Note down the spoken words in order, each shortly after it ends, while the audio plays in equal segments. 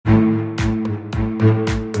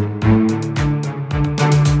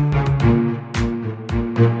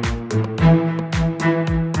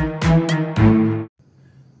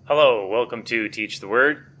Welcome to Teach the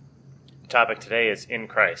Word. The topic today is in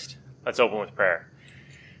Christ. Let's open with prayer.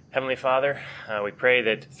 Heavenly Father, we pray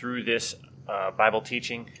that through this Bible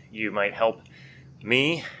teaching, you might help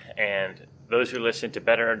me and those who listen to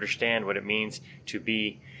better understand what it means to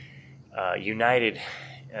be united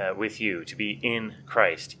with you, to be in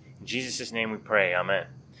Christ. In Jesus' name we pray. Amen.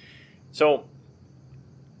 So,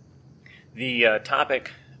 the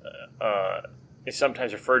topic is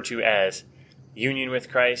sometimes referred to as union with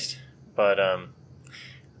Christ, but I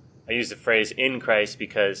use the phrase in Christ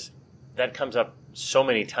because that comes up so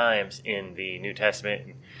many times in the New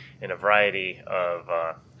Testament in a variety of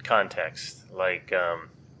contexts, like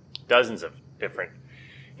dozens of different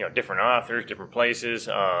authors, different places.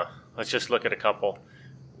 Let's just look at a couple.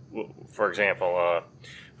 For example,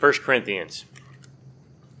 1 Corinthians,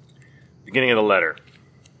 beginning of the letter.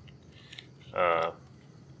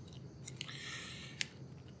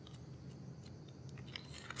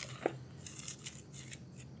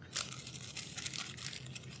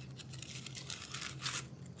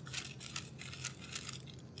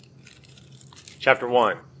 Chapter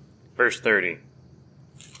 1, verse 30.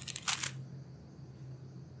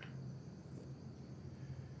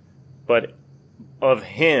 But of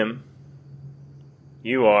him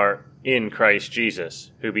you are in Christ Jesus,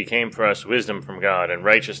 who became for us wisdom from God, and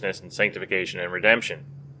righteousness and sanctification and redemption.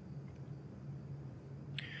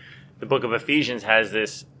 The book of Ephesians has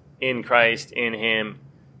this in Christ, in him,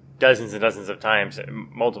 dozens and dozens of times,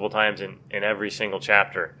 multiple times in every single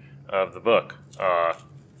chapter of the book.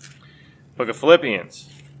 Book of Philippians,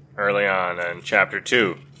 early on in chapter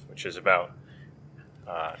 2, which is about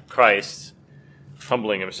Christ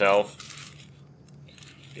humbling himself.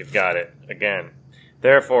 You've got it again.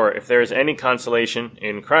 Therefore, if there is any consolation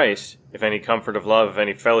in Christ, if any comfort of love, if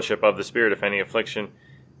any fellowship of the Spirit, if any affection,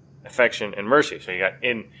 and mercy. So you got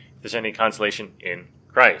if there's any consolation in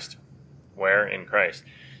Christ. Where? In Christ.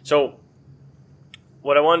 So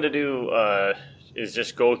what I wanted to do is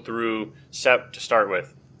just go through to start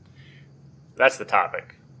with. That's the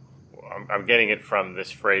topic. I'm getting it from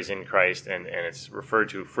this phrase in Christ, and it's referred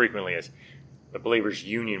to frequently as the believer's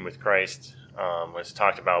union with Christ was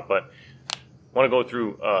talked about. But I want to go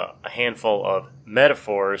through a handful of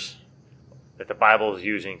metaphors that the Bible is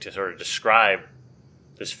using to sort of describe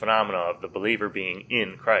this phenomena of the believer being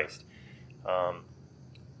in Christ.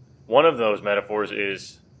 One of those metaphors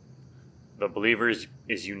is the believer is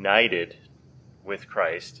united with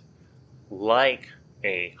Christ like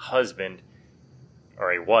a husband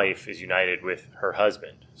or a wife is united with her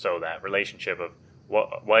husband. So that relationship of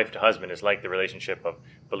wife to husband is like the relationship of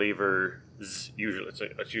believers, it's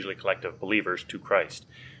usually collective believers to Christ.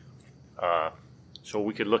 So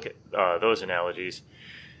we could look at those analogies.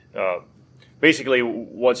 Basically,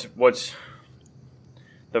 what's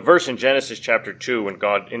the verse in Genesis chapter 2 when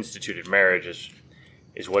God instituted marriage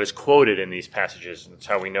is what is quoted in these passages. That's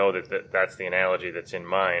how we know that's the analogy that's in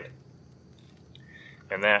mind.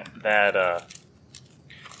 And that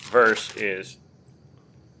verse is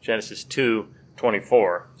Genesis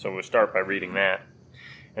 2:24. So we'll start by reading that.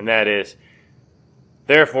 And that is,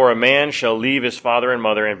 therefore a man shall leave his father and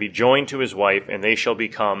mother and be joined to his wife, and they shall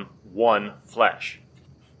become one flesh.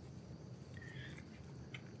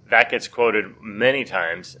 That gets quoted many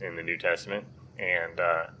times in the New Testament, and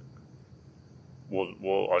I'll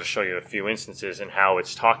just show you a few instances in how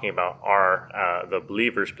it's talking about the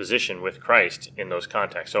believer's position with Christ in those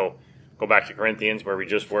contexts. So go back to Corinthians where we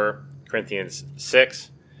just were, Corinthians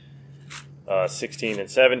 6, 16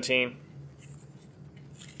 and 17.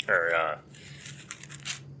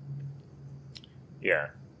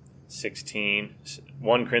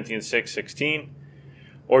 1 Corinthians 6:16.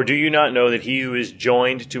 Or do you not know that he who is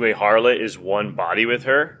joined to a harlot is one body with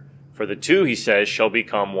her? For the two, he says, shall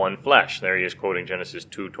become one flesh. There he is quoting Genesis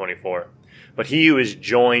 2:24. But he who is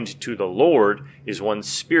joined to the Lord is one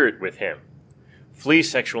spirit with him. Flee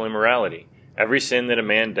sexual immorality. Every sin that a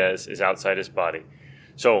man does is outside his body.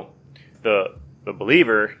 So the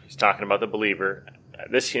believer, he's talking about the believer.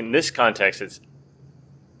 In this context, it's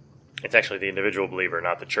actually the individual believer,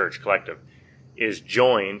 not the church collective, is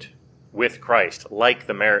joined with Christ, like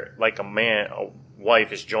a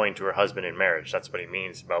wife is joined to her husband in marriage. That's what he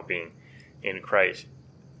means about being in Christ.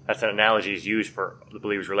 That's an analogy he's used for the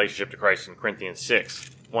believer's relationship to Christ in 1 Corinthians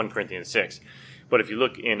 6. But if you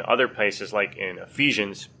look in other places, like in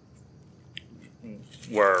Ephesians,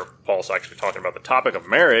 where Paul's actually talking about the topic of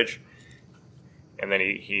marriage, and then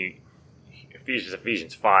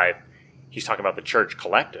Ephesians 5, he's talking about the church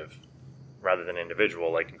collective rather than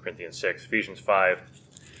individual, like in Corinthians 6. Ephesians 5,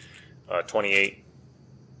 28.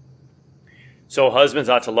 So husbands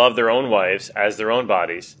ought to love their own wives as their own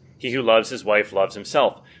bodies. He who loves his wife loves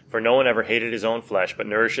himself. For no one ever hated his own flesh, but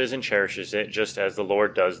nourishes and cherishes it, just as the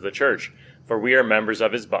Lord does the church. For we are members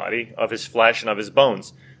of his body, of his flesh, and of his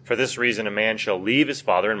bones. For this reason a man shall leave his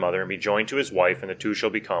father and mother, and be joined to his wife, and the two shall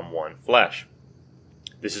become one flesh.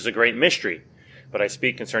 This is a great mystery, but I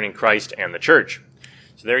speak concerning Christ and the church.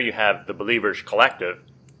 So there you have the believer's collective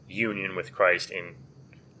union with Christ in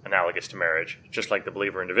analogous to marriage, just like the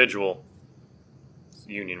believer individual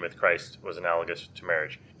union with Christ was analogous to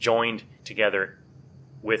marriage. Joined together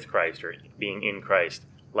with Christ, or being in Christ,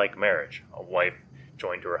 like marriage, a wife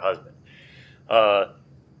joined to her husband.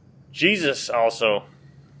 Jesus also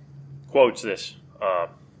quotes this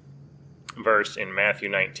verse in Matthew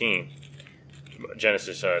 19,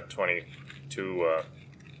 Genesis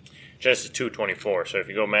 2:24. So if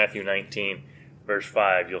you go Matthew 19, verse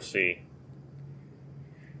 5, you'll see,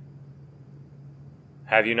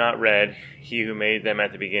 "Have you not read, he who made them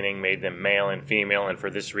at the beginning made them male and female, and for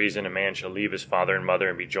this reason a man shall leave his father and mother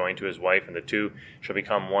and be joined to his wife, and the two shall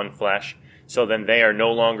become one flesh. So then they are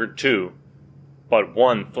no longer two, but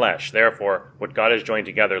one flesh. Therefore, what God has joined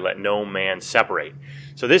together, let no man separate."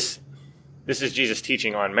 So this is Jesus'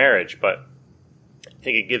 teaching on marriage, but I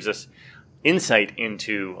think it gives us insight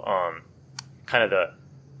into kind of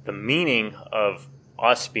the meaning of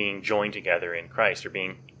us being joined together in Christ, or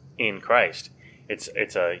being in Christ.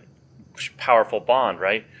 It's a powerful bond,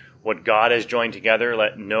 right? What God has joined together,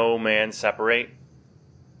 let no man separate.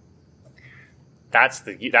 That's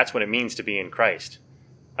what it means to be in Christ.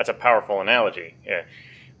 That's a powerful analogy. Yeah.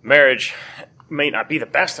 Marriage may not be the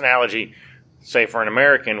best analogy, say for an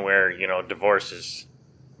American, where divorce is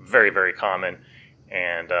very, very common,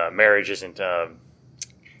 and marriage isn't a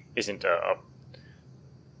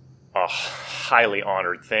highly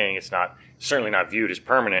honored thing. It's certainly not viewed as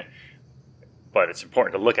permanent. But it's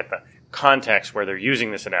important to look at the context where they're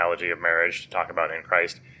using this analogy of marriage to talk about in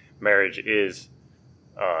Christ. Marriage is,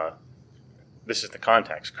 this is the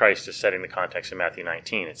context. Christ is setting the context in Matthew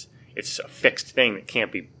 19. It's a fixed thing that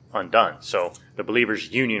can't be undone. So the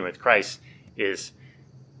believer's union with Christ is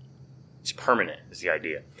permanent, is the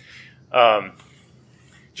idea.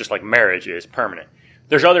 Just like marriage is permanent.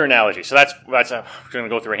 There's other analogies. So we're going to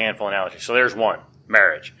go through a handful of analogies. So there's one,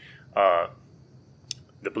 marriage. The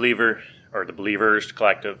believer, or the believers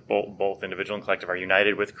collective, both individual and collective, are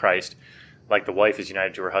united with Christ like the wife is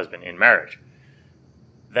united to her husband in marriage.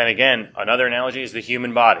 Then again, another analogy is the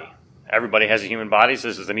human body. Everybody has a human body, so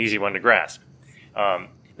this is an easy one to grasp.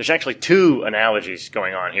 There's actually two analogies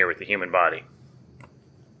going on here with the human body.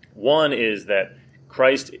 One is that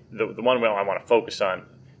Christ, the one I want to focus on,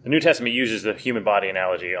 the New Testament uses the human body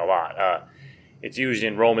analogy a lot. It's used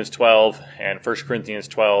in Romans 12 and 1 Corinthians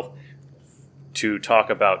 12 to talk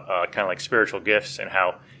about kind of like spiritual gifts, and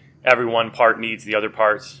how every one part needs the other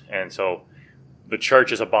parts. And so the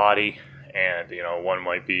church is a body, and one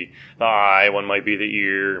might be the eye, one might be the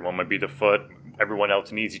ear, one might be the foot. Everyone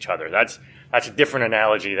else needs each other. That's a different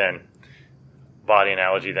analogy than body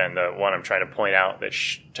analogy than the one I'm trying to point out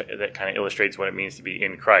that kind of illustrates what it means to be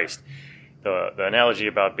in Christ. The analogy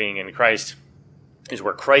about being in Christ is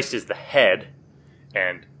where Christ is the head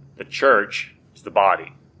and the church is the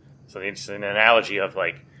body. So it's an analogy of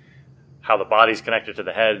like how the body is connected to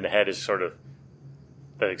the head, and the head is sort of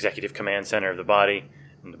the executive command center of the body,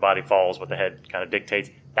 and the body follows what the head kind of dictates.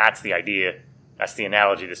 That's the idea. That's the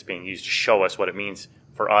analogy that's being used to show us what it means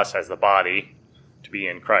for us as the body to be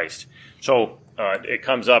in Christ. So it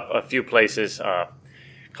comes up a few places.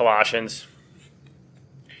 Colossians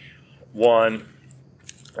 1.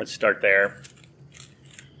 Let's start there.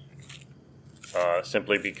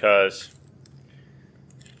 Simply because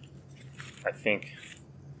I think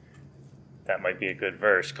that might be a good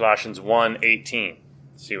verse. Colossians 1:18.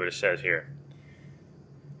 See what it says here.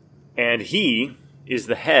 "And he is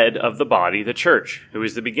the head of the body, the church, who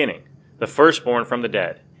is the beginning, the firstborn from the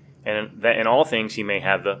dead, and that in all things he may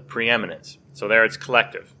have the preeminence." So there it's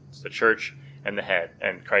collective. It's the church and the head,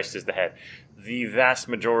 and Christ is the head. The vast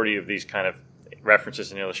majority of these kind of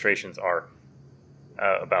references and illustrations are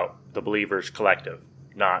about the believer's collective,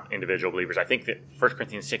 not individual believers. I think that 1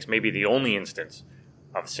 Corinthians 6 may be the only instance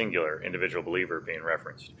of singular individual believer being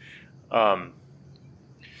referenced.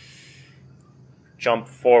 Jump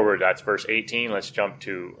forward, that's verse 18. Let's jump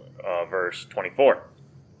to verse 24.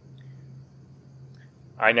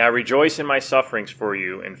 "I now rejoice in my sufferings for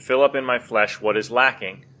you, and fill up in my flesh what is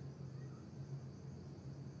lacking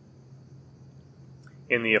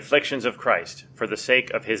in the afflictions of Christ, for the sake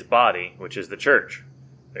of his body, which is the church."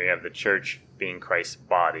 There you have the church being Christ's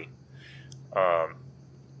body.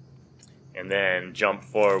 And then jump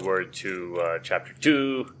forward to chapter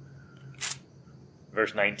 2,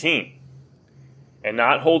 verse 19. "And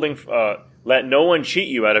not holding Let no one cheat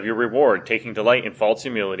you out of your reward, taking delight in false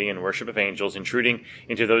humility and worship of angels, intruding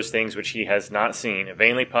into those things which he has not seen,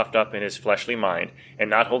 vainly puffed up in his fleshly mind, and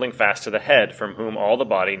not holding fast to the head, from whom all the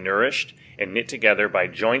body, nourished and knit together by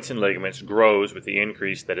joints and ligaments, grows with the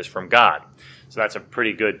increase that is from God. So that's a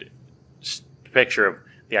pretty good picture of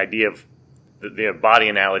the idea of the body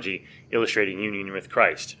analogy illustrating union with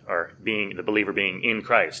Christ, or being the believer being in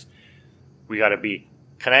Christ. We got to be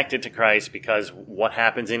connected to Christ, because what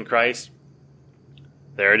happens in Christ?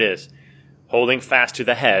 There it is. Holding fast to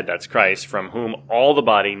the head, that's Christ, from whom all the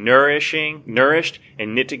body, nourished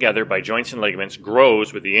and knit together by joints and ligaments,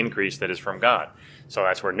 grows with the increase that is from God. So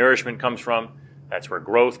that's where nourishment comes from. That's where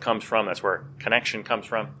growth comes from. That's where connection comes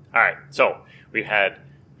from. All right, so we had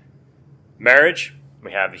marriage.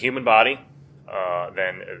 We have the human body.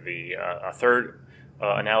 Then a third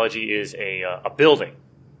analogy is a building,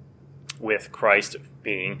 with Christ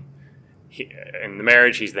being, in the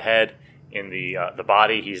marriage, he's the head. In the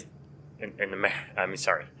body, he's in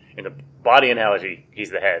the body analogy, he's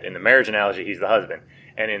the head. In the marriage analogy, he's the husband.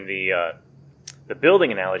 And in the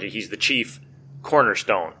building analogy, he's the chief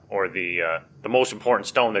cornerstone, or the most important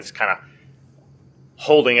stone that's kind of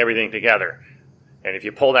holding everything together. And if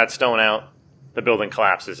you pull that stone out, the building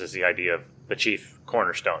collapses, is the idea of the chief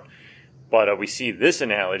cornerstone. But we see this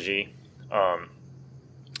analogy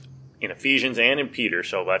in Ephesians and in Peter.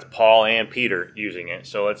 So that's Paul and Peter using it.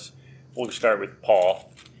 So we'll start with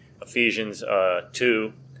Paul, Ephesians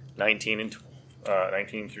 2, 19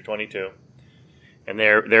 through 22. And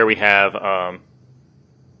there we have,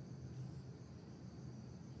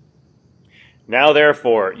 now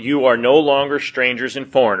therefore, you are no longer strangers and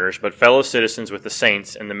foreigners, but fellow citizens with the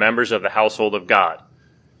saints and the members of the household of God,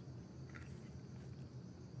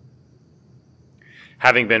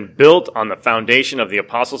 having been built on the foundation of the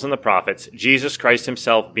apostles and the prophets, Jesus Christ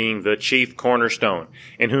himself being the chief cornerstone,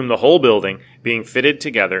 in whom the whole building, being fitted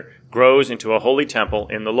together, grows into a holy temple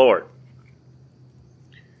in the Lord,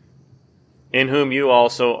 in whom you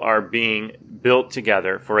also are being built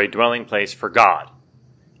together for a dwelling place for God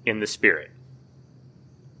in the Spirit.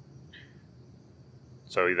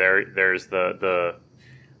 So there's the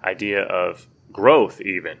idea of growth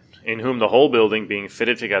even, in whom the whole building being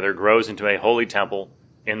fitted together grows into a holy temple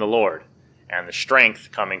in the Lord, and the strength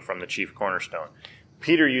coming from the chief cornerstone.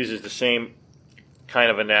 Peter uses the same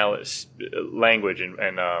kind of language, and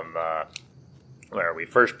where are we?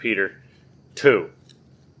 1 Peter 2,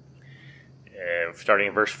 starting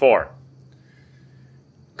in verse 4.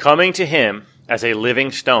 Coming to him as a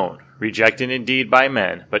living stone, rejected indeed by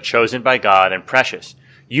men, but chosen by God and precious.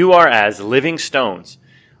 You are as living stones,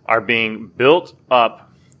 are being built up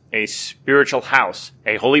a spiritual house,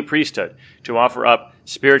 a holy priesthood, to offer up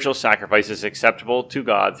spiritual sacrifices acceptable to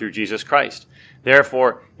God through Jesus Christ.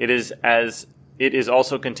 Therefore, it is as it is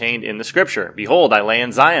also contained in the Scripture. Behold, I lay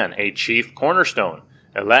in Zion a chief cornerstone,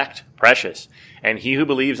 elect, precious, and he who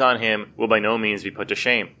believes on him will by no means be put to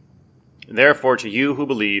shame. Therefore, to you who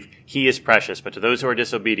believe, he is precious, but to those who are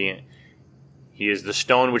disobedient, he is the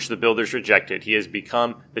stone which the builders rejected. He has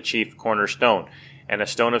become the chief cornerstone, and a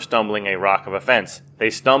stone of stumbling, a rock of offense. They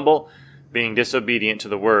stumble, being disobedient to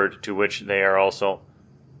the word to which they were also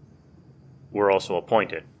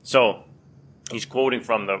appointed. So he's quoting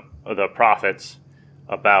from the prophets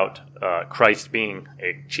about Christ being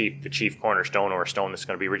the chief cornerstone, or a stone that's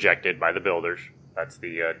going to be rejected by the builders. That's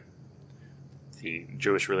the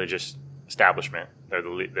Jewish religious establishment. They're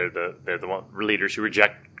the leaders who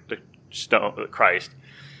reject Christ,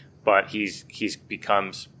 but he's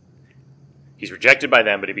rejected by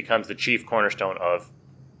them, but he becomes the chief cornerstone of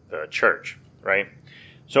the church, right?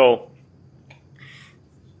 So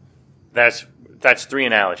that's three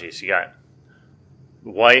analogies. You got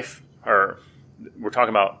wife, or we're talking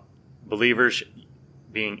about believers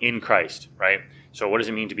being in Christ, right? So what does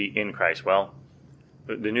it mean to be in Christ? Well,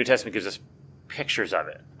 the New Testament gives us pictures of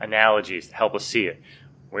it, analogies to help us see it.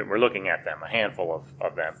 We're looking at them, a handful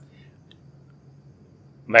of them.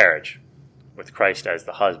 Marriage, with Christ as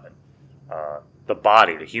the husband. The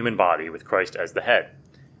body, the human body, with Christ as the head.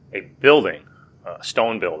 A building, a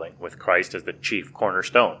stone building, with Christ as the chief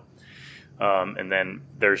cornerstone. And then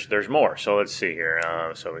there's more. So let's see here.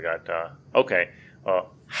 So we got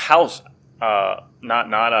house,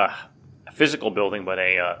 not a physical building, but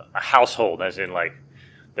a household, as in like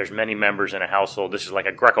there's many members in a household. This is like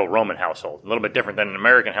a Greco-Roman household, a little bit different than an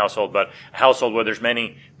American household, but a household where there's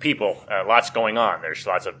many people, lots going on. There's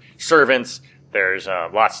lots of servants. There's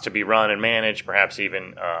lots to be run and managed. Perhaps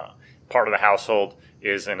even part of the household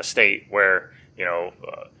is an estate where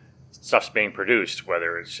stuff's being produced,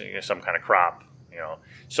 whether it's some kind of crop.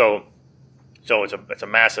 So it's a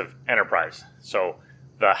massive enterprise. So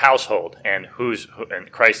the household, and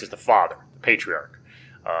and Christ is the father, the patriarch,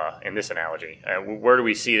 in this analogy. Where do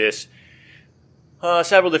we see this?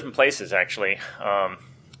 Several different places, actually,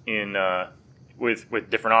 with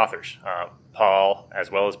different authors. Paul,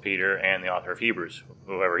 as well as Peter, and the author of Hebrews,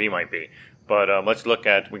 whoever he might be. But let's look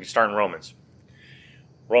at, we can start in Romans.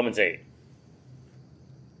 Romans 8.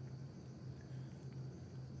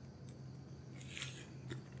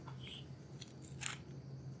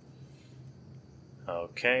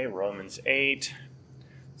 Okay, Romans 8.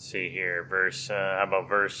 Let's see here, how about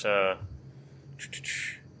verse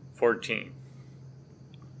 14?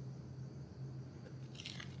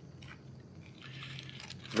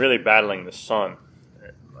 Really battling the sun.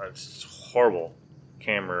 It's horrible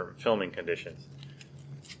camera filming conditions.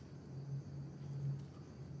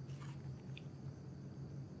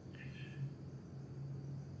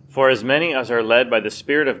 For as many as are led by the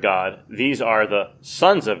Spirit of God, these are the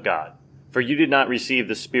sons of God. For you did not receive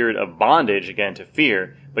the spirit of bondage again to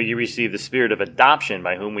fear, but you received the spirit of adoption,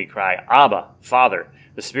 by whom we cry, Abba, Father.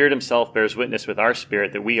 The Spirit himself bears witness with our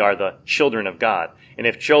spirit that we are the children of God. And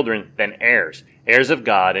if children, then heirs, heirs of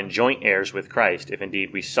God and joint heirs with Christ, if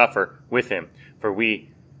indeed we suffer with him, for we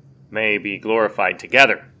may be glorified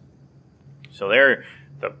together. So there,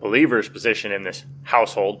 the believer's position in this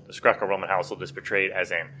household, this Greco-Roman household, is portrayed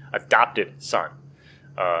as an adopted son.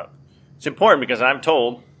 It's important because I'm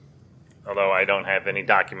told, although I don't have any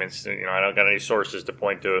documents, I don't got any sources to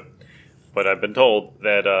point to, but I've been told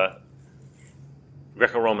that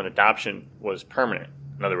Greco-Roman adoption was permanent.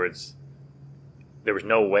 In other words, there was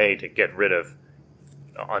no way to get rid of,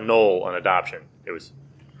 annul an adoption. It was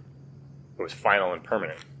final and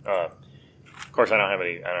permanent. Of course, I don't have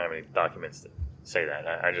any documents that say that.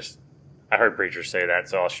 I heard preachers say that,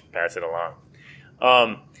 so I'll pass it along.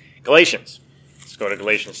 Galatians. Let's go to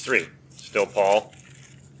Galatians 3. Still Paul.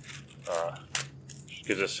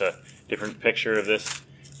 Gives us a different picture of this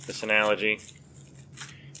analogy.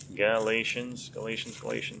 Galatians.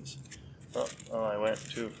 Oh, I went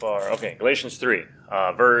too far. Okay, Galatians 3,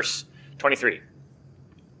 verse 23.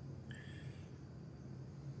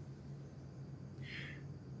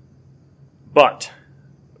 But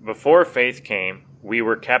before faith came, we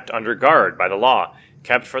were kept under guard by the law,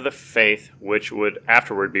 kept for the faith which would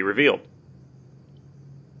afterward be revealed.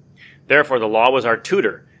 Therefore the law was our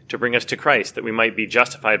tutor, to bring us to Christ, that we might be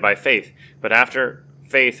justified by faith. But after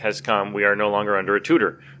faith has come, we are no longer under a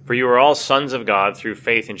tutor. For you are all sons of God through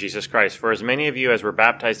faith in Jesus Christ. For as many of you as were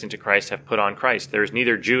baptized into Christ have put on Christ. There is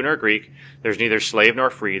neither Jew nor Greek, there is neither slave nor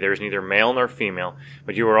free, there is neither male nor female,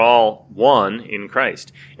 but you are all one in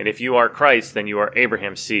Christ. And if you are Christ, then you are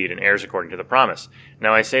Abraham's seed and heirs according to the promise.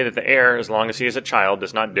 Now I say that the heir, as long as he is a child,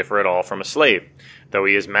 does not differ at all from a slave, though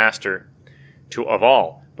he is master of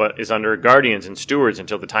all, but is under guardians and stewards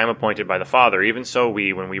until the time appointed by the Father. Even so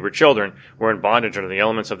we, when we were children, were in bondage under the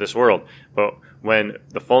elements of this world. But when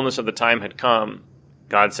the fullness of the time had come,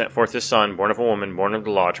 God sent forth his Son, born of a woman, born of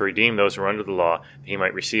the law, to redeem those who were under the law, that he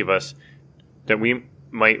might receive us, that we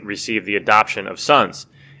might receive the adoption of sons.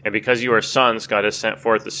 And because you are sons, God has sent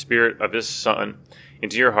forth the Spirit of his Son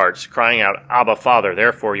into your hearts, crying out, Abba, Father.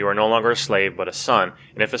 Therefore you are no longer a slave, but a son,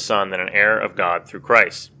 and if a son, then an heir of God through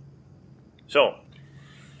Christ. So,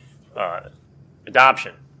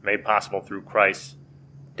 adoption made possible through Christ's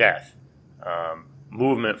death.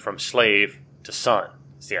 Movement from slave to son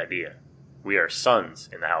is the idea. We are sons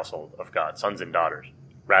in the household of God, sons and daughters,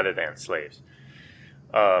 rather than slaves.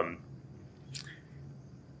 All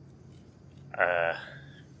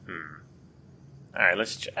right,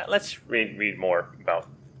 let's read more about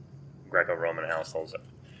Greco-Roman households.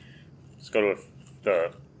 Let's go to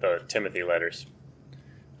the Timothy letters.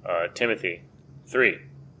 Timothy 3,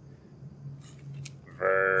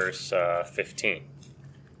 verse 15.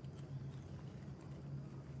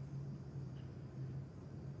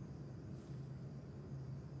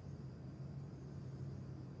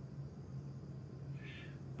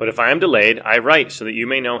 But if I am delayed, I write so that you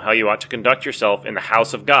may know how you ought to conduct yourself in the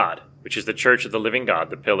house of God, which is the church of the living God,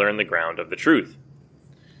 the pillar and the ground of the truth.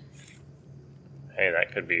 Hey,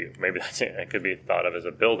 that could be, maybe that could be thought of as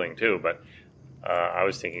a building too, but I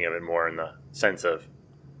was thinking of it more in the sense of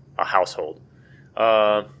a household.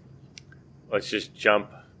 Let's just jump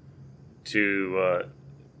to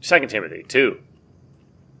 2 Timothy 2,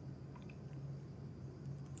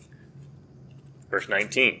 verse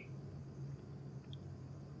 19.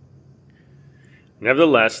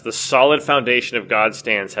 Nevertheless, the solid foundation of God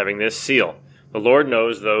stands, having this seal: the Lord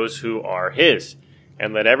knows those who are his,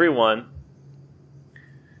 and let everyone...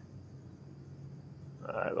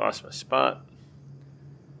 I lost my spot.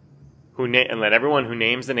 And let everyone who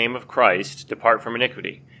names the name of Christ depart from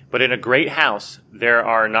iniquity. But in a great house there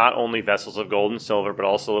are not only vessels of gold and silver, but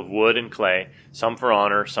also of wood and clay, some for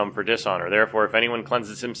honor, some for dishonor. Therefore, if anyone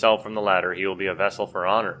cleanses himself from the latter, he will be a vessel for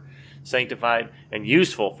honor, sanctified and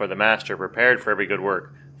useful for the master, prepared for every good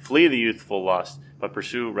work. Flee the youthful lust, but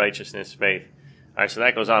pursue righteousness, faith. All right, so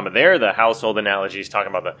that goes on. But there, the household analogy is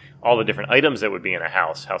talking about all the different items that would be in a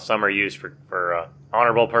house, how some are used for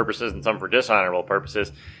honorable purposes and some for dishonorable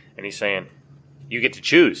purposes. And he's saying, you get to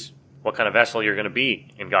choose what kind of vessel you're going to be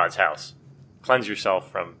in God's house. Cleanse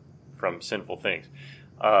yourself from sinful things.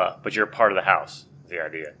 But you're a part of the house, is the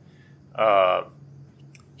idea.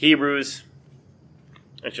 Hebrews.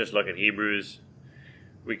 Let's just look at Hebrews.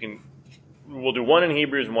 We'll do one in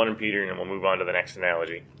Hebrews and one in Peter, and then we'll move on to the next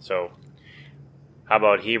analogy. So, how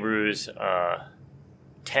about Hebrews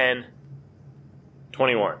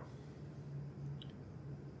 10:21?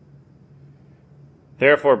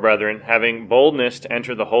 Therefore, brethren, having boldness to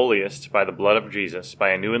enter the holiest by the blood of Jesus, by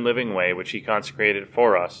a new and living way, which he consecrated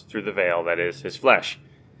for us through the veil, that is, his flesh,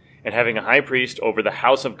 and having a high priest over the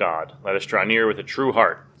house of God, let us draw near with a true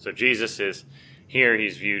heart. So Jesus is here,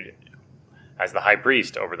 he's viewed as the high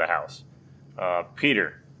priest over the house.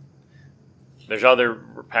 Peter. There's other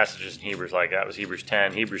passages in Hebrews like that. It was Hebrews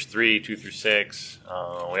 10, Hebrews 3, 2 through 6.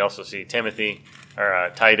 We also see Timothy,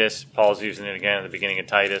 or Titus. Paul's using it again at the beginning of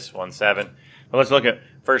Titus 1:7. But let's look at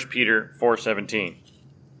 1 Peter 4:17.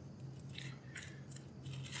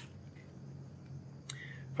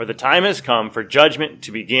 For the time has come for judgment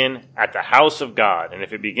to begin at the house of God. And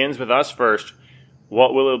if it begins with us first,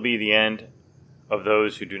 what will be the end of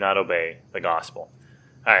those who do not obey the gospel?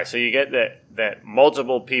 All right, so you get that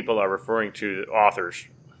multiple people are referring to the authors.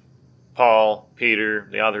 Paul, Peter,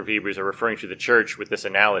 the author of Hebrews are referring to the church with this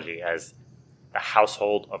analogy as the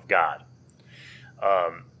household of God.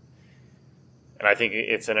 And I think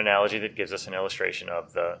it's an analogy that gives us an illustration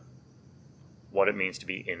of what it means to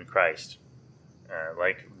be in Christ.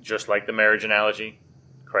 Just like the marriage analogy,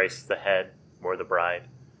 Christ's the head, we're the bride.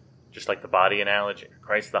 Just like the body analogy,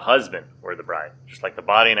 Christ's the husband, we're the bride. Just like the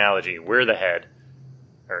body analogy, we're the head.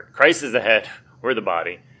 Or Christ is the head, we're the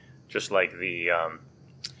body. Just like the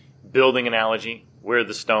building analogy, we're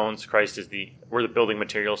the stones, we're the building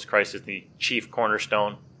materials, Christ is the chief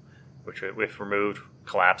cornerstone, which if removed,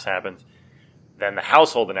 collapse happens. Then the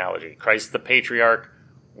household analogy, Christ is the patriarch,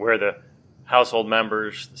 we're the household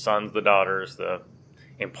members, the sons, the daughters, the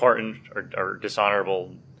important or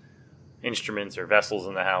dishonorable instruments or vessels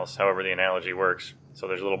in the house, however the analogy works. So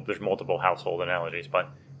there's multiple household analogies, but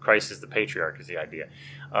Christ is the patriarch is the idea.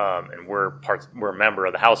 And we're a member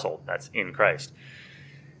of the household that's in Christ.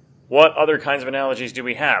 What other kinds of analogies do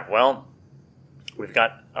we have? Well, we've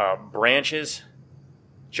got branches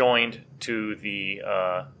joined to the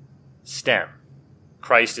stem.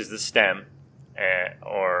 Christ is the stem,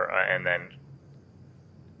 and then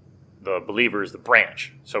the believer is the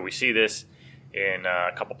branch. So we see this in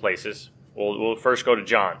a couple places. We'll first go to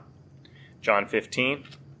John 15.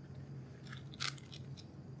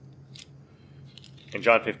 In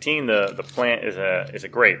John 15, the plant is a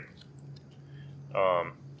grape.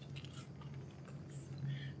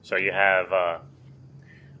 So you have,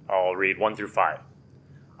 I'll read 1 through 5.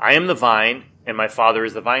 I am the vine, and my Father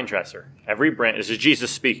is the vine dresser. Every branch, this is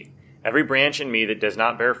Jesus speaking. Every branch in me that does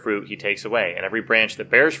not bear fruit, he takes away. And every branch that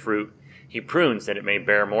bears fruit, he prunes that it may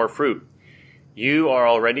bear more fruit. You are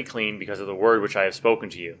already clean because of the word which I have spoken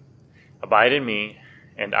to you. Abide in me,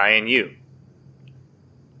 and I in you.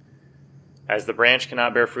 As the branch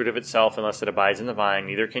cannot bear fruit of itself unless it abides in the vine,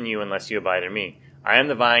 neither can you unless you abide in me. I am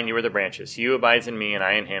the vine, you are the branches. He who abides in me, and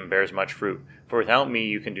I in him, bears much fruit. For without me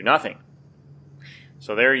you can do nothing.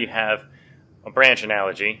 So there you have a branch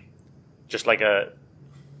analogy. Just like a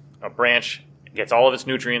branch gets all of its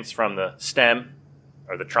nutrients from the stem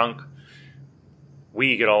or the trunk,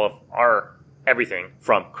 we get all of our everything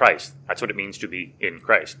from Christ. That's what it means to be in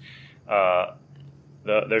Christ.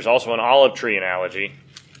 There's also an olive tree analogy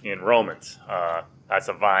in Romans. That's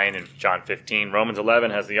a vine in John 15. Romans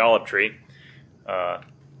 11 has the olive tree. Let's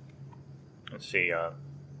see.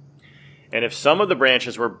 And if some of the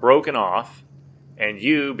branches were broken off, and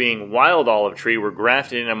you, being wild olive tree, were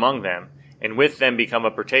grafted in among them, and with them become a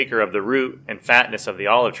partaker of the root and fatness of the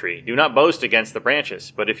olive tree, do not boast against the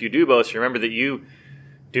branches. But if you do boast, remember that you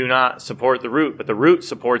do not support the root, but the root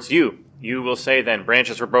supports you. You will say then,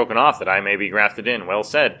 branches were broken off that I may be grafted in. Well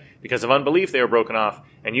said. Because of unbelief they were broken off,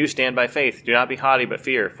 and you stand by faith. Do not be haughty, but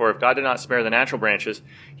fear. For if God did not spare the natural branches,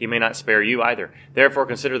 he may not spare you either. Therefore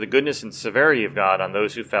consider the goodness and severity of God on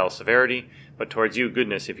those who fell. Severity, but towards you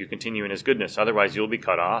goodness, if you continue in his goodness. Otherwise you will be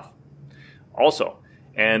cut off. Also,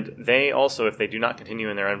 and they also, if they do not continue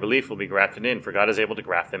in their unbelief, will be grafted in, for God is able to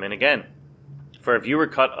graft them in again. For if you were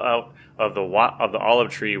cut out of the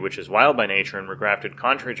olive tree, which is wild by nature, and were grafted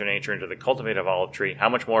contrary to nature into the cultivated olive tree, how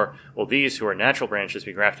much more will these who are natural branches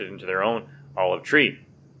be grafted into their own olive tree?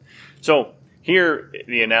 So here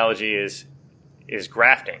the analogy is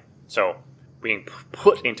grafting. So being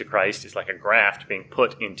put into Christ is like a graft being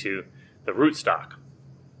put into the rootstock.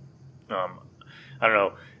 I don't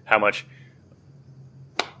know how much.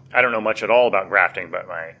 I don't know much at all about grafting, but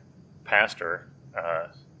my pastor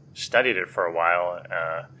studied it for a while,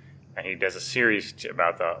 and he does a series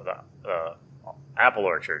about the apple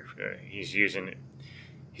orchard. He's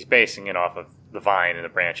basing it off of the vine and the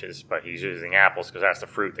branches, but he's using apples because that's the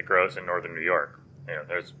fruit that grows in northern New York.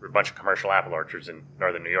 There's a bunch of commercial apple orchards in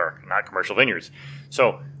northern New York, not commercial vineyards.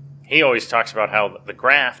 So he always talks about how the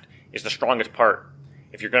graft is the strongest part.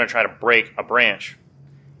 If you're going to try to break a branch,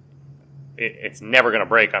 it's never going to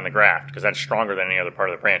break on the graft because that's stronger than any other part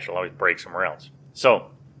of the branch. It'll always break somewhere else.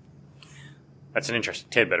 So that's an interesting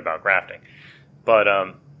tidbit about grafting.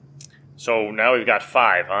 But so now we've got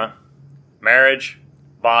 5, huh? Marriage,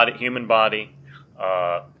 body, human body,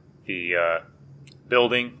 the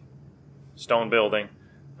building, stone building,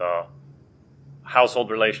 the household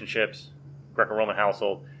relationships, Greco-Roman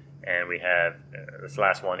household, and we have this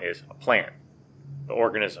last one is a plant, the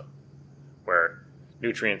organism, where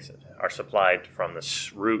nutrients are supplied from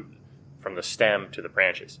the root, from the stem to the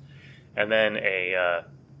branches. And then a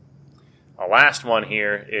last one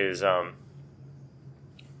here is a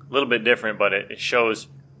little bit different, but it shows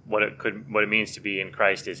what it means to be in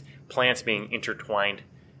Christ is plants being intertwined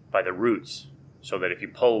by the roots, so that if you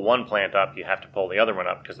pull one plant up, you have to pull the other one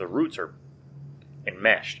up because the roots are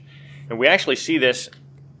enmeshed. And we actually see this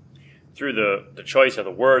through the choice of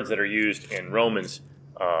the words that are used in Romans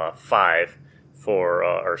 5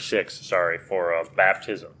 or 6, for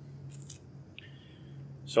baptism.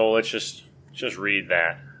 So let's just read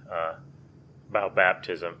that about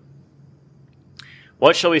baptism.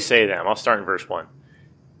 What shall we say then? I'll start in verse 1.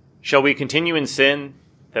 Shall we continue in sin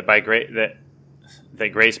that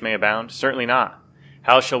grace may abound? Certainly not.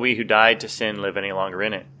 How shall we who died to sin live any longer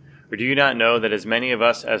in it? Or do you not know that as many of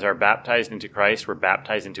us as are baptized into Christ were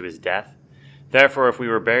baptized into his death? Therefore, if we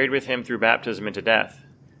were buried with him through baptism into death,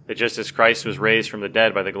 that just as Christ was raised from the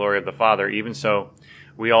dead by the glory of the Father, even so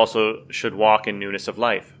we also should walk in newness of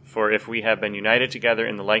life. For if we have been united together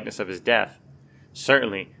in the likeness of his death,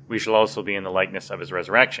 certainly we shall also be in the likeness of his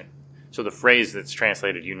resurrection. So the phrase that's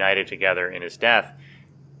translated united together in his death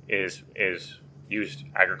is used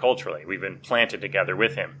agriculturally. We've been planted together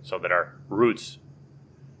with him so that our roots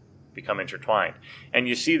become intertwined. And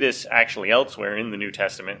you see this actually elsewhere in the New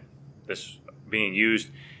Testament, this being used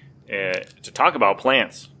to talk about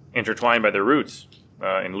plants intertwined by their roots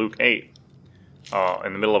in Luke 8,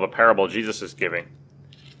 in the middle of a parable Jesus is giving.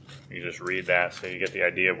 You just read that so you get the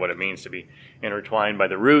idea of what it means to be intertwined by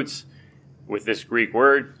the roots with this Greek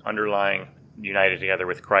word underlying united together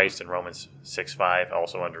with Christ in Romans 6:5,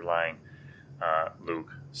 also underlying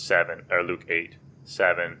Luke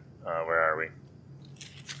 8:7. Where are we?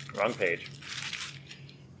 Wrong page.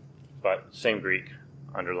 But same Greek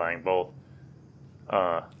underlying both.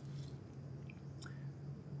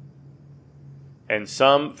 And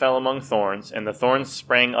some fell among thorns, and the thorns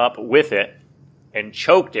sprang up with it and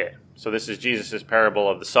choked it. So this is Jesus' parable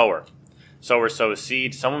of the sower. Sower sows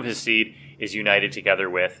seed. Some of his seed is united together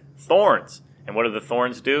with thorns. And what do the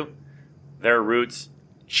thorns do? Their roots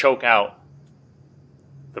choke out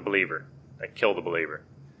the believer. They kill the believer.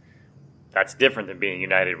 That's different than being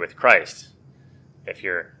united with Christ. If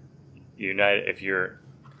you're united,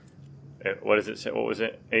 what does it say? What was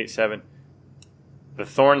it? 8:7. The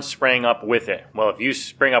thorns sprang up with it. Well, if you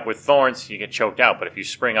spring up with thorns, you get choked out. But if you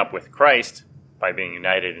spring up with Christ by being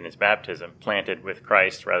united in his baptism, planted with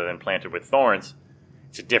Christ rather than planted with thorns,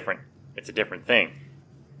 it's a different thing.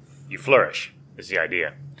 You flourish is the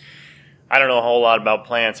idea. I don't know a whole lot about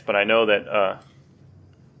plants, but I know that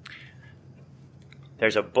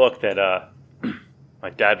there's a book that my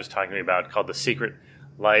dad was talking to me about called The Secret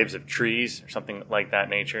Lives of Trees, or something like that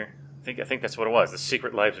nature. I think that's what it was, The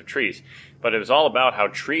Secret Lives of Trees. But it was all about how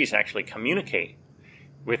trees actually communicate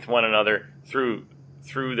with one another through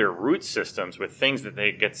their root systems with things that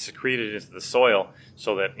they get secreted into the soil,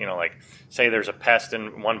 so that, like, say there's a pest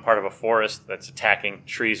in one part of a forest that's attacking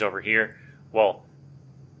trees over here. Well,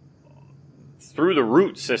 through the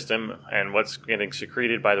root system and what's getting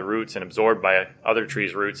secreted by the roots and absorbed by other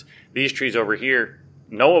trees' roots, these trees over here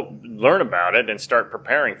learn about it and start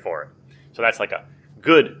preparing for it. So that's like a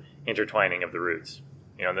good intertwining of the roots.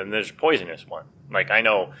 Then there's poisonous one. Like I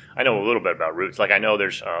know a little bit about roots. Like I know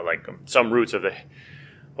there's like some roots of the,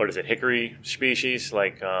 what is it, hickory species,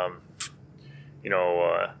 like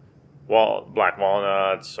black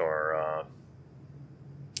walnuts, or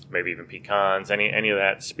maybe even pecans, any of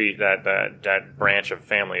that that branch of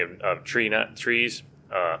family of trees.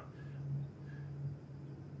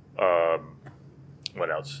 What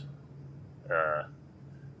else? The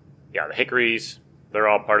hickories, they're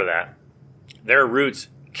all part of that. Their roots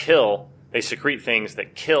they secrete things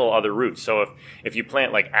that kill other roots. So if you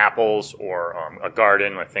plant like apples or a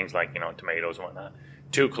garden with things like, tomatoes and whatnot,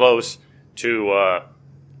 too close to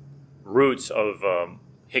roots of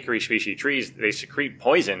hickory species trees, they secrete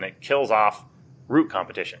poison that kills off root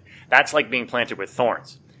competition. That's like being planted with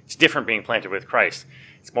thorns. It's different being planted with Christ.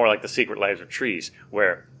 It's more like the secret lives of trees,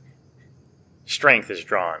 where strength is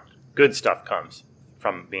drawn. Good stuff comes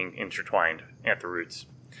from being intertwined at the roots.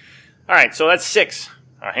 All right, so that's 6,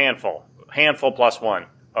 a handful plus 1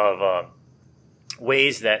 of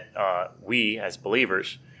ways that we as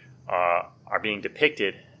believers are being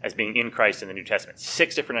depicted as being in Christ in the New Testament.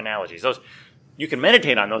 6 different analogies. Those, you can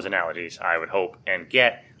meditate on those analogies, I would hope, and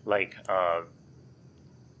get like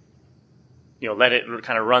let it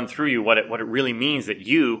kind of run through you what it really means that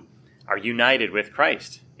you are united with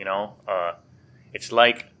Christ. It's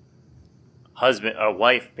like a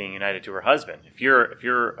wife being united to her husband. If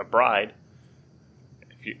you're a bride,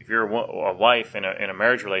 if you're a wife in a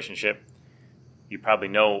marriage relationship, you probably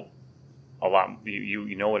know a lot.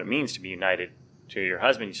 You know what it means to be united to your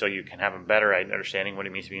husband, so you can have a better understanding what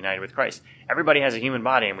it means to be united with Christ. Everybody has a human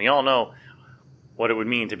body, and we all know what it would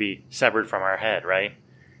mean to be severed from our head, right?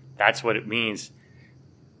 That's what it means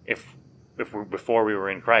before we were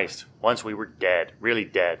in Christ. Once we were dead, really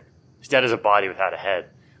dead. As dead as a body without a head.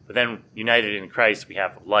 But then united in Christ, we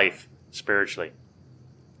have life spiritually.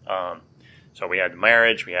 So we had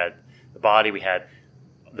marriage, we had the body, we had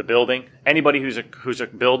the building. Anybody who's a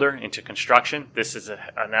builder into construction, this is an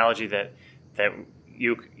analogy that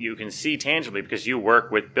you can see tangibly, because you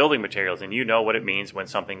work with building materials and you know what it means when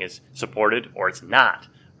something is supported or it's not,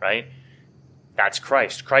 right? That's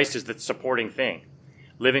Christ. Christ is the supporting thing.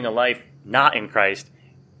 Living a life not in Christ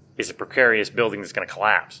is a precarious building that's going to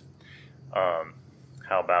collapse.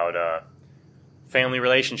 How about family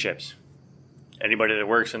relationships? Anybody that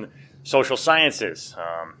works in social sciences,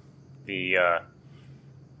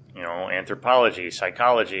 anthropology,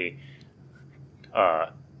 psychology,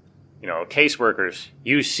 caseworkers,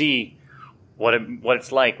 you see what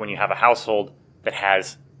it's like when you have a household that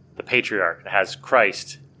has the patriarch, that has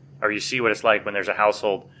Christ, or you see what it's like when there's a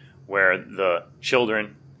household where the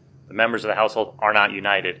children, the members of the household, are not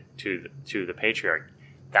united to the patriarch.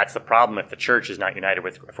 That's the problem if the church is not united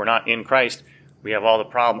with. If we're not in Christ, we have all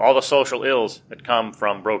the social ills that come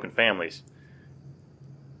from broken families.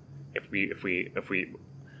 But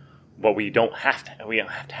we don't have to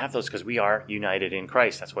have those, because we are united in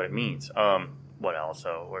Christ. That's what it means. What else?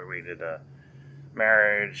 So where we did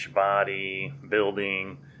marriage, body,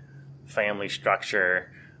 building, family structure.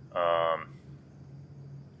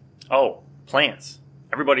 Plants.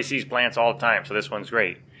 Everybody sees plants all the time, so this one's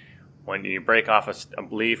great. When you break off a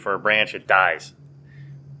leaf or a branch, it dies.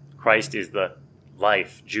 Christ is the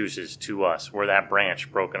life juices to us. We're that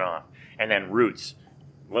branch broken off. And then roots.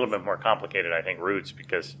 A little bit more complicated, I think, roots,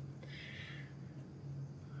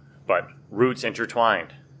 but roots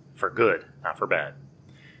intertwined for good, not for bad.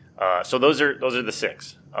 So those are the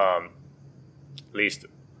 6. At least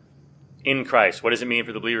in Christ. What does it mean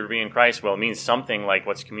for the believer to be in Christ? Well, it means something like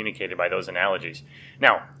what's communicated by those analogies.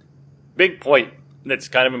 Now, big point that's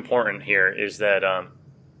kind of important here is that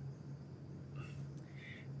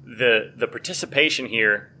the participation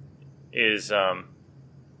here is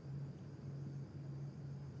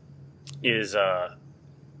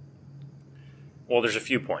there's a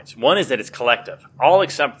few points. One is that it's collective. All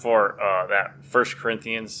except for that 1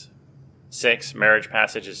 Corinthians 6 marriage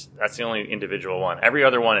passage, that's the only individual one. Every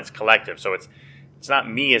other one, it's collective. So it's not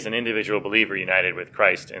me as an individual believer united with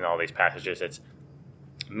Christ in all these passages. It's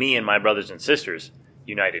me and my brothers and sisters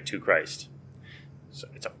united to Christ. So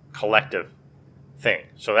it's a collective thing.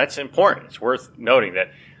 So that's important. It's worth noting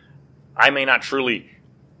that I may not truly,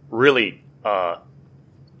 really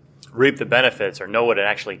reap the benefits or know what it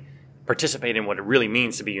actually participate in what it really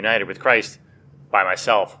means to be united with Christ by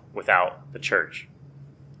myself without the church.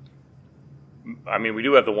 I mean, we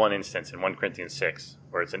do have the one instance in 1 Corinthians 6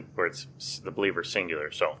 where it's the believer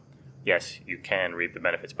singular. So, yes, you can reap the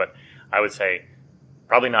benefits, but I would say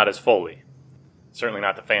probably not as fully. Certainly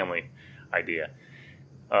not the family idea.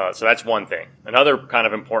 So that's one thing. Another kind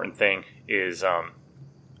of important thing is,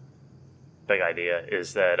 big idea,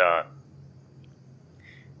 is that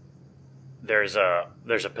there's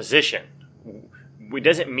a position. It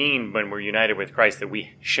doesn't mean when we're united with Christ that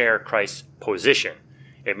we share Christ's position.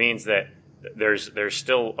 It means that there's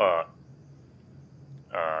still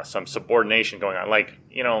some subordination going on. Like,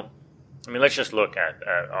 let's just look at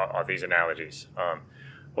all these analogies.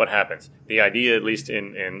 What happens? The idea, at least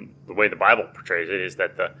in the way the Bible portrays it, is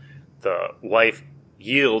that the wife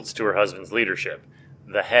yields to her husband's leadership.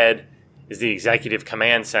 The head is the executive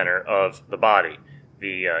command center of the body.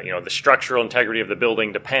 The structural integrity of the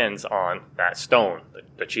building depends on that stone,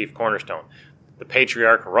 the chief cornerstone. The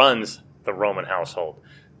patriarch runs the Roman household.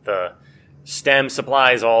 The stem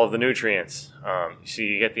supplies all of the nutrients. So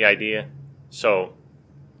you get the idea? So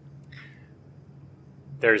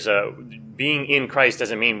being in Christ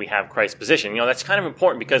doesn't mean we have Christ's position. That's kind of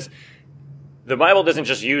important because the Bible doesn't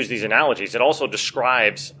just use these analogies. It also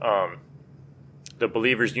describes the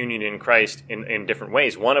believer's union in Christ in different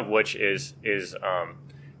ways. One of which is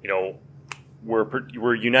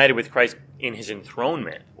we're united with Christ in his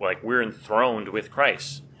enthronement. Like, we're enthroned with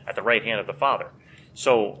Christ at the right hand of the Father.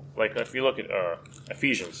 So, like, if you look at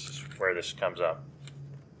Ephesians, where this comes up.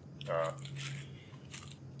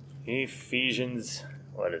 Ephesians,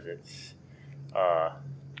 what is it?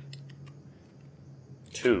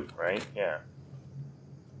 2, right? Yeah.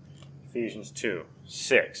 Ephesians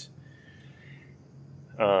 2:6.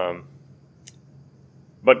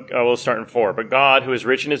 But we'll start in 4. But God, who is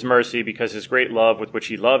rich in his mercy, because his great love with which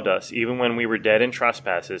he loved us, even when we were dead in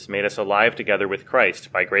trespasses, made us alive together with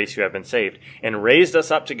Christ. By grace you have been saved, and raised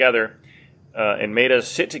us up together, and made us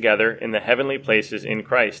sit together in the heavenly places in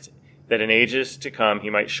Christ, that in ages to come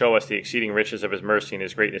he might show us the exceeding riches of his mercy and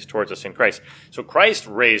his greatness towards us in Christ. So Christ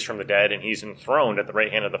raised from the dead, and he's enthroned at the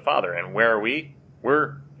right hand of the Father. And where are we?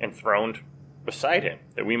 We're enthroned beside him,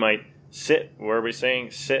 that we might sit, where are we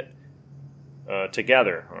saying? Sit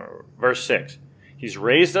together. Verse 6. He's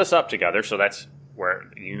raised us up together, so that's where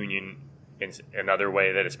union, in another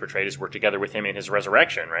way that it's portrayed, is we're together with him in his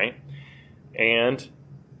resurrection, right? And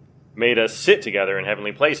made us sit together in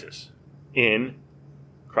heavenly places in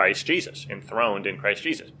Christ Jesus, enthroned in Christ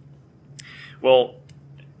Jesus. Well,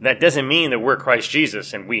 that doesn't mean that we're Christ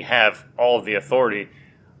Jesus and we have all of the authority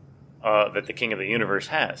that the King of the universe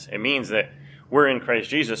has. It means that we're in Christ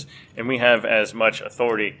Jesus and we have as much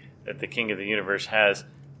authority that the King of the universe has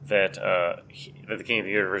that the King of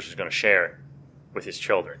the universe is going to share with his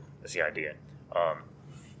children. That's the idea.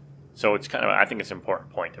 So it's kind of, I think it's an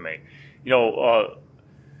important point to make.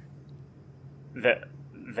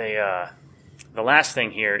 The last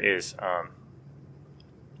thing here is, I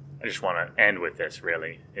just want to end with this,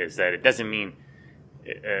 really, is that it doesn't mean,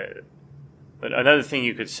 another thing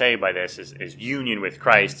you could say by this is union with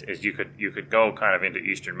Christ, is you could go kind of into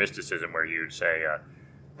Eastern mysticism where you'd say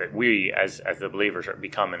that we, as the believers,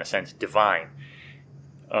 become, in a sense, divine,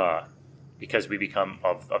 because we become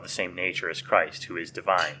of the same nature as Christ, who is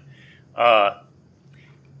divine.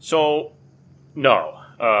 So, no.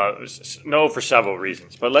 No, for several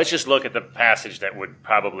reasons. But let's just look at the passage that would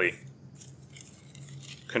probably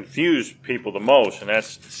confuse people the most, and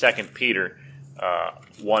that's 2 Peter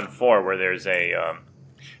 1:4, where there's a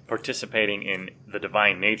participating in the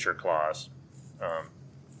divine nature clause.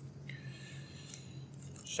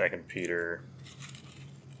 2 Peter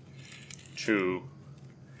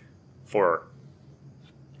 2:4.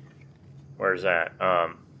 Where's that?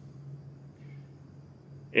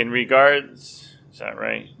 In regards... Is that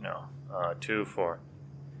right? No. 2:4.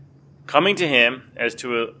 Coming to him as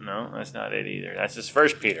to a... No, that's not it either. That's just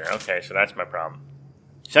 1 Peter. Okay, so that's my problem.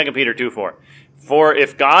 2 Peter 2:4. For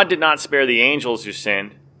if God did not spare the angels who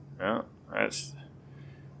sinned... No, that's...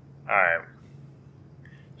 All right.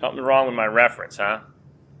 Something wrong with my reference, huh?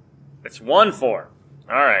 It's 1:4. All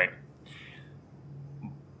right.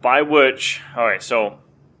 By which... All right, so...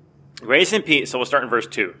 Grace and peace... So we'll start in verse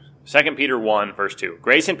 2. 2 Peter 1, verse 2.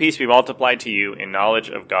 Grace and peace be multiplied to you in knowledge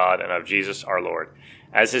of God and of Jesus our Lord,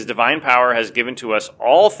 as his divine power has given to us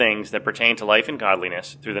all things that pertain to life and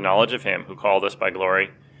godliness through the knowledge of him who called us by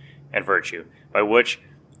glory and virtue, by which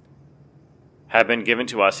have been given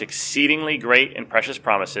to us exceedingly great and precious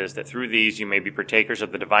promises, that through these you may be partakers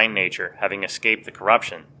of the divine nature, having escaped the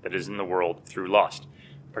corruption that is in the world through lust.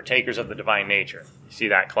 Partakers of the divine nature. You see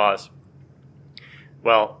that clause?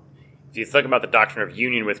 Well, if you think about the doctrine of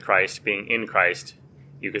union with Christ, being in Christ,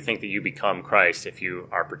 you could think that you become Christ if you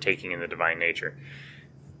are partaking in the divine nature.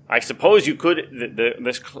 I suppose you could,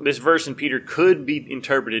 this verse in Peter could be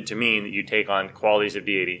interpreted to mean that you take on qualities of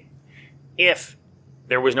deity if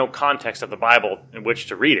there was no context of the Bible in which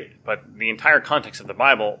to read it. But the entire context of the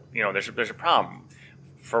Bible, there's a problem.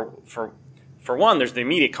 For one, there's the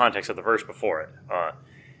immediate context of the verse before it.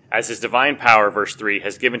 As his divine power, verse 3,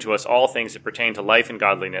 has given to us all things that pertain to life and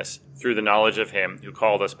godliness through the knowledge of him who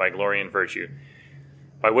called us by glory and virtue.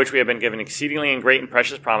 by which we have been given exceedingly and great and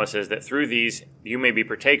precious promises, that through these you may be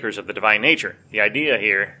partakers of the divine nature. The idea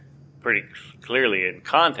here, pretty clearly in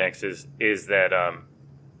context, is that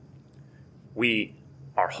we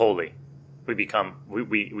are holy.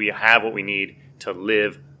 We have what we need to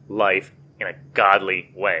live life in a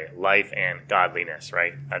godly way, life and godliness,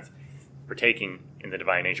 right? That's partaking in the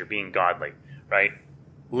divine nature, being godly, right?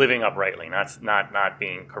 Living uprightly, not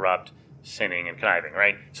being corrupt, sinning and conniving,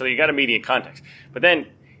 right? So you got immediate context. But then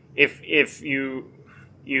if you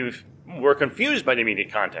were confused by the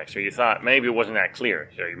immediate context, or you thought maybe it wasn't that clear,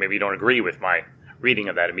 so maybe you don't agree with my reading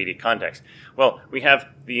of that immediate context. Well, we have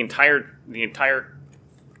the entire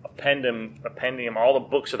appendium, all the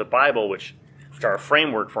books of the Bible, which are a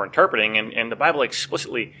framework for interpreting, and the Bible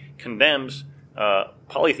explicitly condemns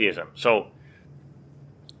polytheism. So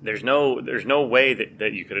there's no way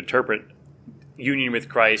that you could interpret union with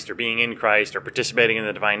Christ or being in Christ or participating in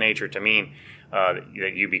the divine nature to mean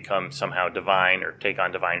that you become somehow divine or take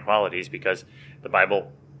on divine qualities, because the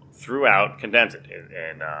Bible throughout condemns it.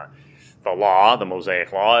 And the law, the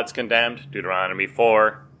Mosaic law, it's condemned. Deuteronomy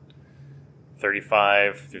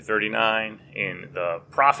 4:35 through 39. In the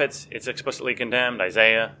prophets, it's explicitly condemned.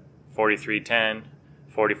 Isaiah 43:10,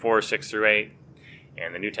 44:6 through 8.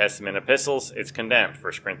 And the New Testament epistles, it's condemned.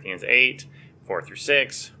 1 Corinthians 8, 4 through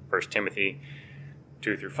 6, 1 Timothy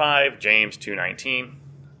 2 through 5, James 2:19.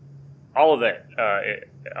 All of that,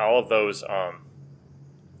 all of those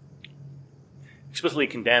explicitly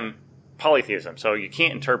condemn polytheism. So you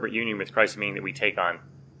can't interpret union with Christ to mean that we take on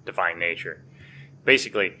divine nature.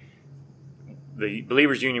 Basically, the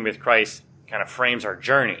believer's union with Christ kind of frames our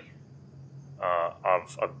journey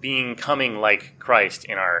of becoming like Christ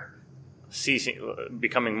in our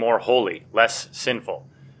becoming more holy, less sinful.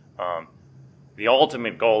 The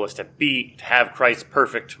ultimate goal is to have Christ's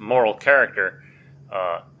perfect moral character.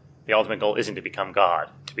 The ultimate goal isn't to become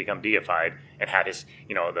God, to become deified, and have his,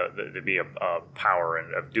 to be a power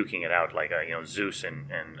and of duking it out like Zeus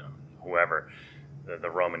and whoever, the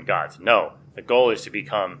Roman gods. No, the goal is to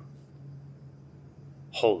become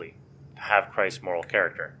holy, to have Christ's moral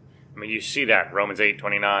character. I mean, you see that Romans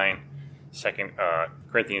 8:29, 2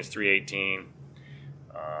 Corinthians 3:18,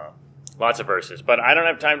 lots of verses. But I don't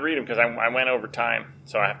have time to read them because I went over time,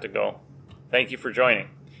 so I have to go. Thank you for joining.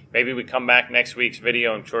 Maybe we come back next week's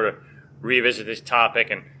video and sort of revisit this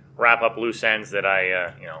topic and wrap up loose ends that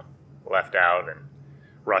I left out and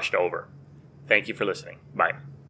rushed over. Thank you for listening. Bye.